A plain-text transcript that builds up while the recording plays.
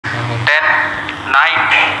10, 9,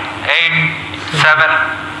 8, 7,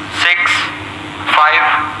 6, 5,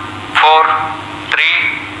 4, 3,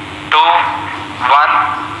 2, 1,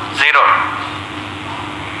 0.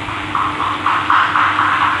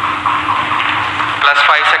 Plus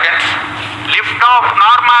 5 seconds. Lift off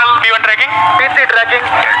normal. P1 tracking. PC tracking.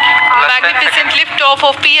 Magnificent lift off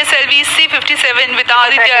of PSLV C57 with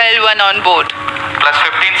Aditya-L1 on board. Plus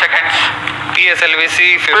 15 seconds. PSLV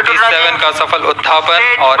C57 का सफल उत्थापन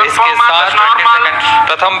और इसके साथ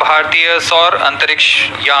प्रथम भारतीय सौर अंतरिक्ष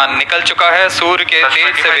यान निकल चुका है सूर्य के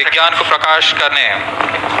तेज से विज्ञान को प्रकाश करने।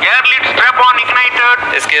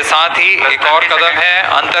 इसके साथ ही एक और कदम है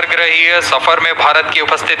अंतर्ग्रहीय सफर में भारत की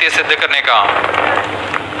उपस्थिति सिद्ध करने का।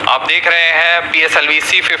 आप देख रहे हैं PSLV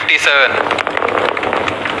C57।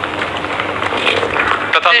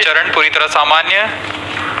 प्रथम चरण पूरी तरह सामान्य।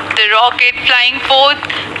 The rocket flying forth,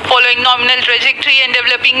 following nominal trajectory and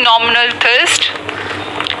developing nominal thrust.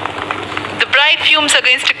 The bright fumes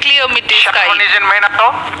against a clear midday sky.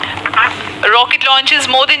 Rocket launch is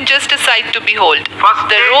more than just a sight to behold.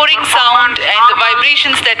 The roaring sound and the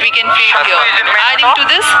vibrations that we can feel here. Adding to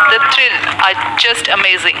this, the thrill are just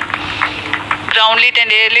amazing. Ground-lit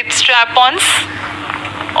and air-lit strap-ons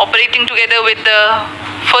operating together with the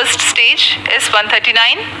first stage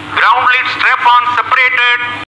S139. Ground-lit strap-on separated.